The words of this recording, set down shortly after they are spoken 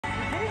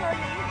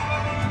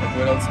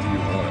What else do you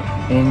want?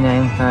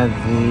 N95Z.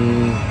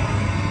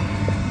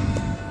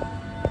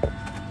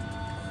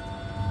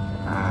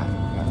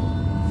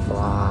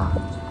 Blah.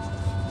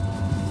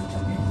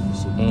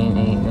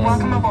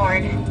 Welcome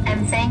aboard,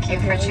 and thank you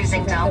for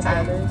choosing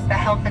Delta. The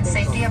health and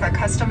safety of our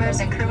customers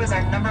and crew is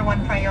our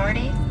 #1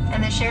 priority,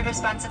 and the shared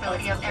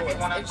responsibility of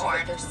everyone on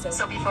board.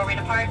 So before we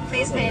depart,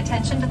 please pay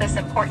attention to this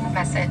important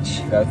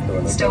message.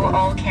 Stow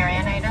all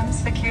carry-on items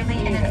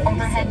securely in an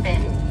overhead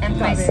bin, and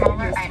place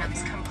smaller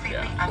items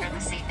completely under the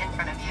seat in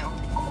front of you.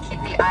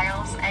 Keep the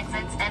aisles,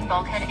 exits, and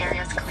bulkhead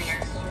areas clear.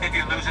 If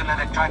you lose an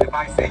electronic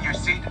device in your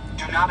seat,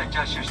 do not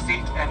adjust your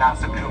seat and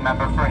ask a crew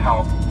member for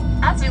help.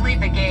 As we leave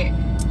the gate,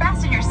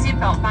 fasten your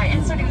seatbelt by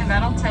inserting the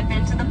metal tip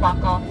into the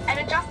buckle and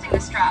adjusting the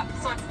strap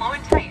so it's low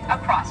and tight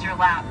across your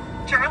lap.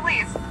 To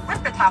release,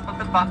 lift the top of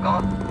the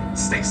buckle.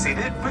 Stay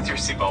seated with your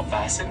seatbelt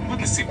fastened when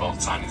the seatbelt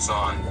sign is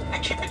on,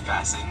 and keep it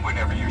fastened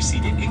whenever you're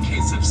seated in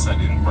case of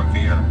sudden rough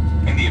air.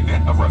 In the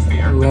event of rough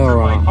air, the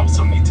crew might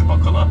also need to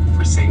buckle up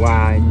for safety.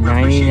 Wow, We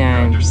appreciate your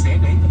 99.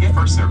 understanding if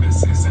our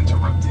service is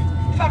interrupted.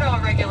 Federal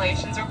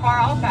regulations require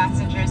all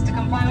passengers to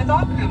comply with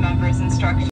all crew members' instructions.